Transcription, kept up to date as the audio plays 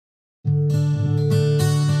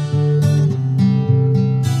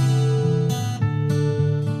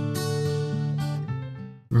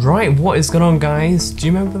Right, what is going on, guys? Do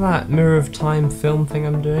you remember that Mirror of Time film thing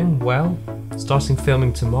I'm doing? Well, starting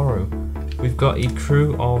filming tomorrow. We've got a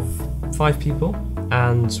crew of 5 people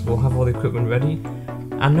and we'll have all the equipment ready.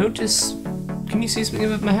 And notice, can you see something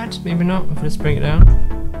above my head? Maybe not, if I just bring it down.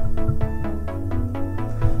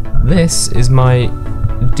 This is my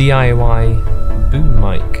DIY boom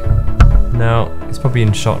mic. Now, it's probably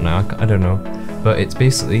in shot now, I don't know. But it's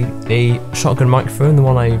basically a shotgun microphone, the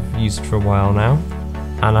one I've used for a while now.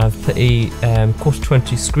 And I've put a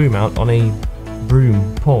 1/4-20 screw mount on a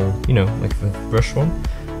broom pole, you know, like the brush one.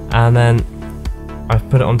 And then I've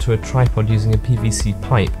put it onto a tripod using a PVC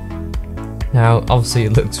pipe. Now, obviously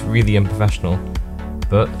it looks really unprofessional,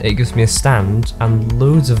 but it gives me a stand and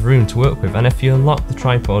loads of room to work with. And if you unlock the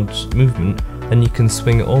tripod movement, then you can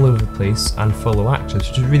swing it all over the place and follow actors,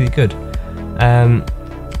 which is really good.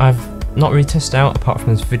 I've not really tested out apart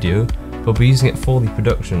from this video, but I'll be using it for the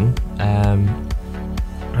production.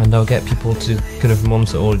 And I'll get people to kind of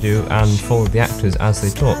monitor audio and follow the actors as they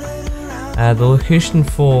talk. The location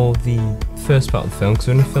for the first part of the film, because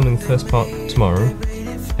we're only filming the first part tomorrow,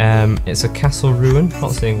 it's a castle ruin,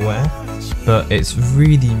 not saying where, but it's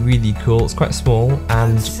really cool. It's quite small,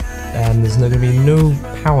 and there's going to be no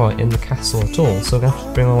power in the castle at all, so I'm going to have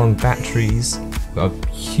to bring along batteries. We've got a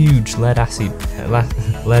huge lead acid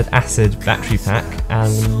battery pack, and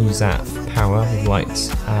I'm going to use that for power with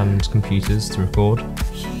lights and computers to record.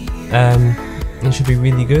 It should be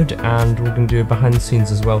really good, and we're going to do a behind the scenes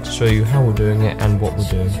as well to show you how we're doing it and what we're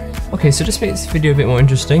doing. Okay, so just to make this video a bit more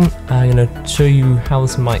interesting, I'm going to show you how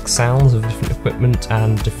this mic sounds with different equipment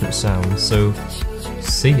and different sounds, so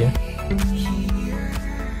see ya!